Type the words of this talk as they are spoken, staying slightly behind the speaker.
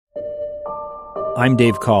I'm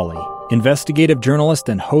Dave Cawley, investigative journalist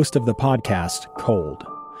and host of the podcast Cold.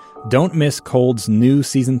 Don't miss Cold's new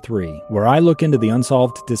Season 3, where I look into the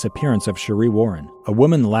unsolved disappearance of Sheree Warren, a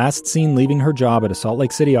woman last seen leaving her job at a Salt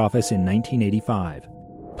Lake City office in 1985.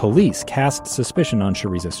 Police cast suspicion on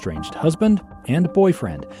Sheree's estranged husband and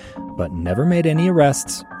boyfriend, but never made any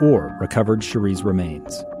arrests or recovered Sheree's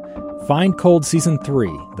remains. Find Cold Season 3,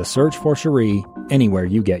 The Search for Sheree, anywhere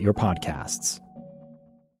you get your podcasts.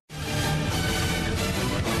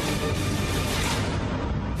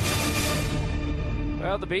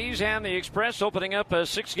 Well, the Bees and the Express opening up a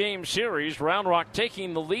 6-game series. Round Rock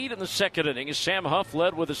taking the lead in the second inning as Sam Huff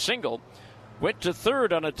led with a single. Went to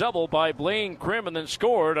third on a double by Blaine Krim and then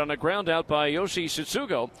scored on a ground out by Yoshi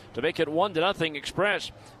Tsutsugo to make it 1-0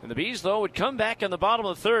 Express. And the Bees, though, would come back in the bottom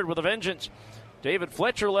of the third with a vengeance. David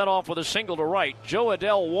Fletcher led off with a single to right. Joe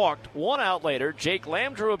Adell walked. 1 out later, Jake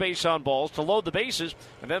Lamb drew a base on balls to load the bases.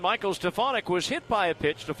 And then Michael Stefanik was hit by a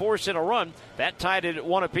pitch to force in a run. That tied it at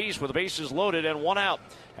 1 apiece with the bases loaded and 1 out.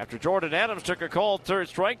 After Jordan Adams took a called third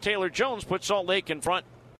strike, Taylor Jones put Salt Lake in front.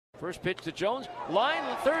 First pitch to Jones. Line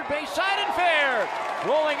to third base, side and fair.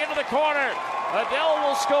 Rolling into the corner. Adell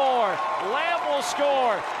will score. Lamb will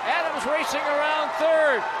score. Adams racing around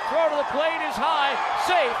third. Throw to the plate is high.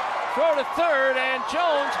 Safe. Throw to third, and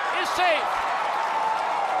Jones is safe.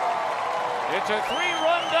 It's a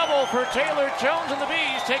 3-run double for Taylor Jones, and the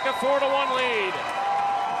Bees take a 4-1 lead.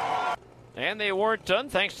 And they weren't done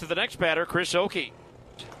thanks to the next batter, Chris Oakey.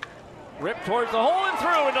 Ripped towards the hole and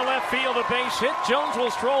through into left field, a base hit. Jones will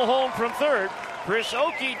stroll home from third. Chris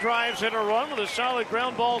Oakey drives in a run with a solid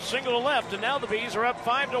ground ball single to left, and now the Bees are up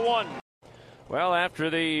 5-1. Well, after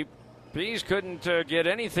the Bees couldn't get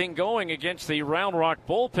anything going against the Round Rock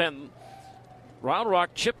bullpen, Round Rock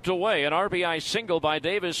chipped away an RBI single by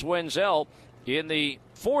Davis Wenzel in the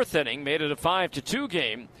fourth inning, made it a 5-2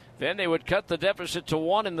 game. Then they would cut the deficit to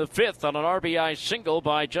 1 in the fifth on an RBI single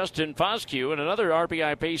by Justin Foscue and another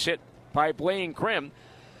RBI base hit by Blaine Krim.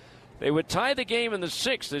 They would tie the game in the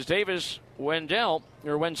sixth as Davis Wenzel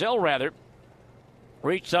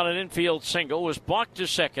reached on an infield single, was blocked to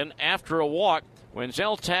second after a walk.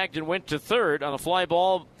 Wenzel tagged and went to third on a fly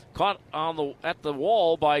ball caught at the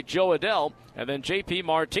wall by Joe Adell. And then J.P.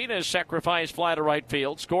 Martinez sacrificed fly to right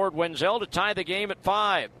field, scored Wenzel to tie the game at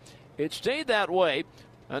 5. It stayed that way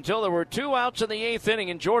until there were 2 outs in the 8th inning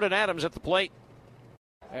and Jordan Adams at the plate.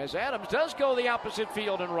 As Adams does go the opposite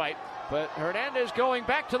field and right, but Hernandez going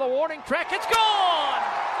back to the warning track. It's gone!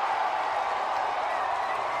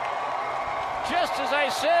 Just as I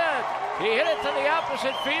said, he hit it to the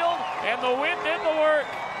opposite field, and the wind did the work.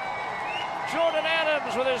 Jordan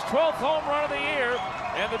Adams with his 12th home run of the year,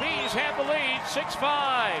 and the Bees have the lead,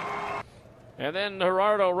 6-5. And then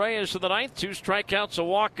Gerardo Reyes to the 9th, 2 strikeouts, a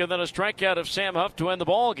walk, and then a strikeout of Sam Huff to end the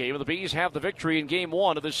ball game. The Bees have the victory in Game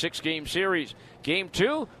 1 of the 6-game series. Game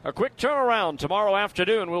 2, a quick turnaround tomorrow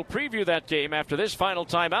afternoon. We'll preview that game after this final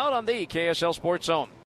timeout on the KSL Sports Zone.